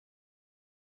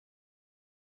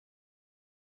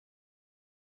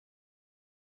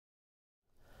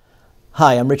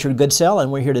Hi, I'm Richard Goodsell,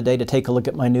 and we're here today to take a look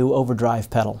at my new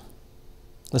Overdrive pedal.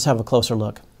 Let's have a closer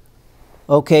look.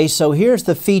 Okay, so here's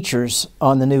the features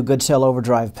on the new Goodsell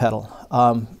Overdrive pedal.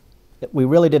 We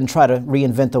really didn't try to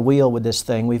reinvent the wheel with this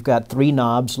thing. We've got 3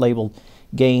 knobs labeled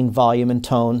gain, volume, and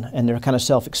tone, and they're kind of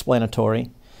self-explanatory.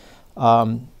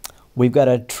 We've got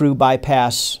a true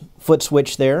bypass foot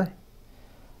switch there.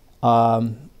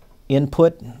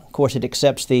 Input, of course, it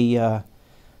accepts the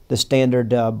standard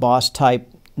Boss type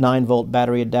 9-volt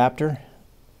battery adapter.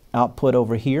 Output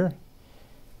over here,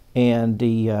 and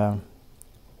the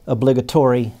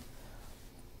obligatory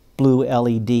blue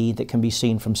LED that can be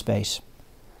seen from space.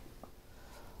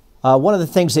 One of the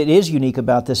things that is unique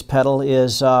about this pedal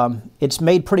is it's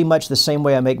made pretty much the same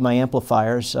way I make my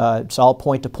amplifiers. It's all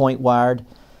point-to-point wired,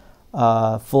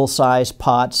 full-size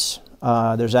pots.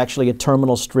 There's actually a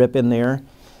terminal strip in there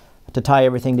to tie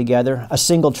everything together. A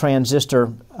single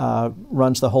transistor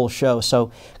runs the whole show,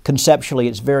 so conceptually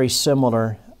it's very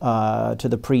similar to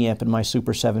the preamp in my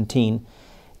Super 17.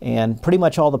 And pretty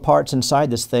much all the parts inside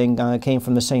this thing came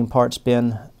from the same parts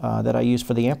bin that I used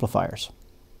for the amplifiers.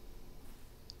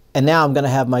 And now I'm going to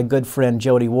have my good friend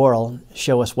Jody Worrell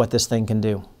show us what this thing can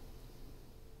do.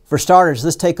 For starters,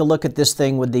 let's take a look at this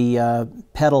thing with the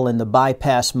pedal in the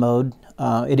bypass mode.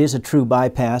 It is a true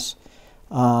bypass.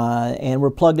 And we're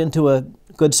plugged into a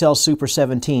Goodsell Super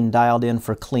 17 dialed in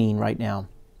for clean right now.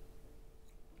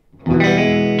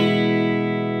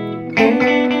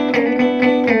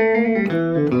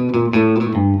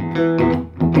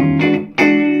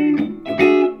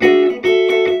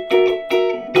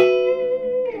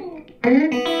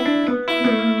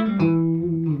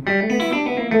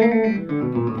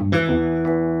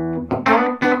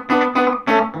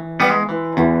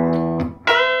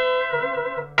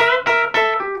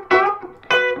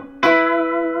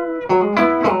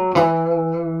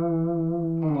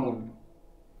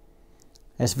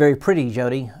 It's very pretty,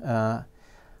 Jody. I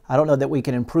don't know that we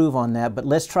can improve on that, but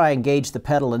let's try and gauge the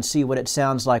pedal and see what it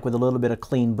sounds like with a little bit of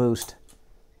clean boost.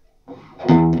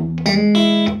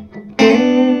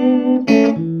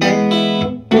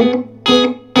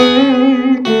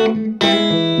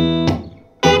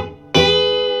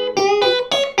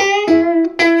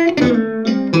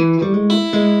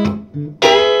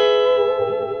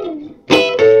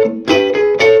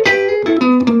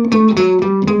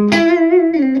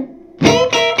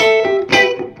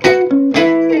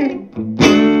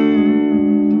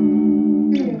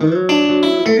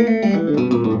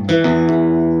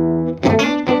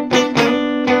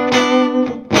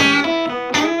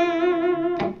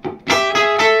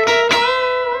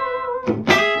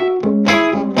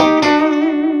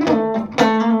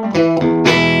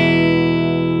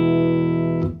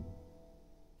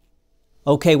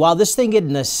 Okay, while this thing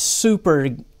isn't a super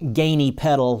gainy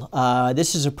pedal,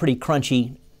 this is a pretty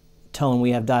crunchy tone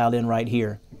we have dialed in right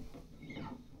here.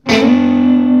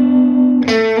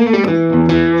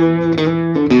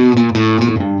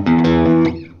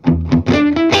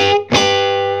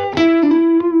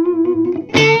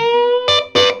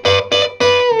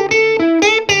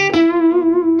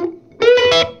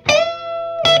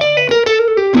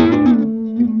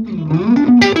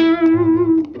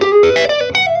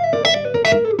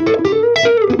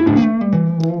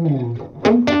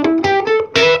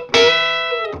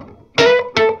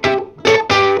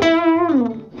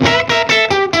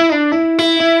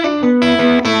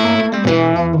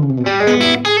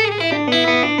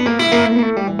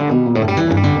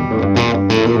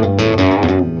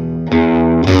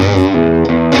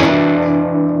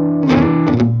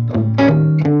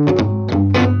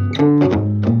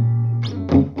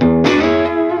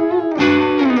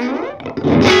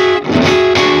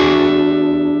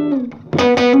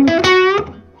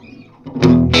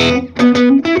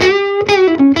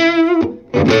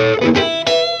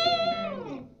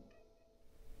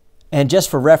 And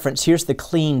just for reference, here's the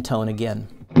clean tone again.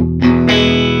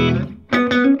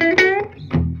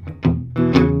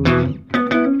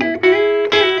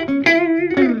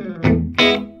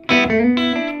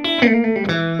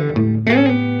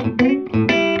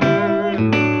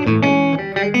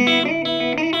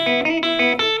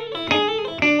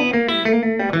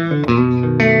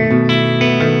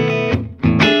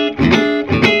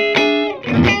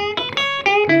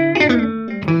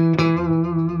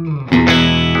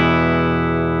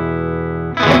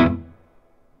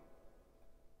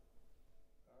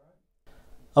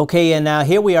 Okay, and now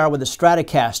here we are with the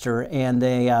Stratocaster, and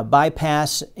the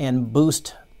bypass and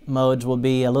boost modes will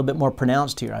be a little bit more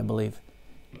pronounced here, I believe.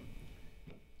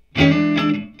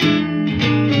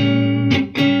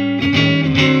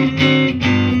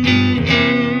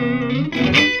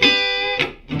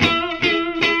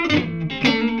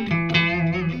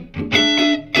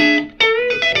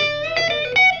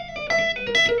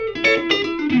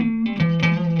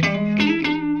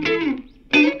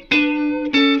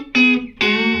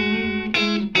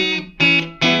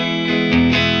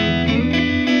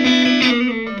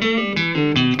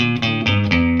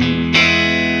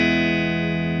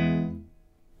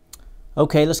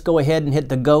 Okay, let's go ahead and hit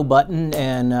the go button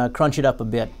and crunch it up a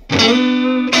bit.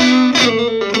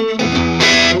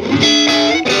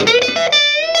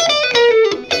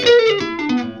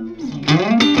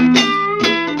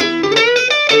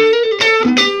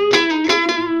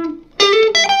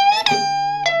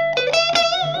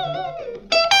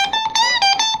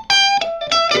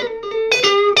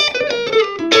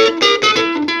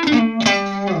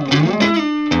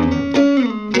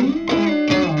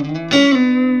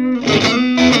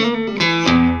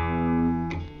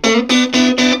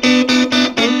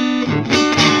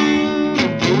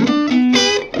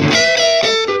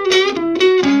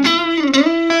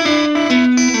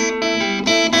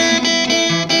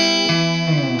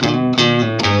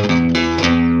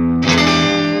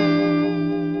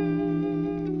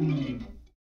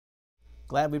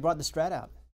 Glad we brought the Strat out.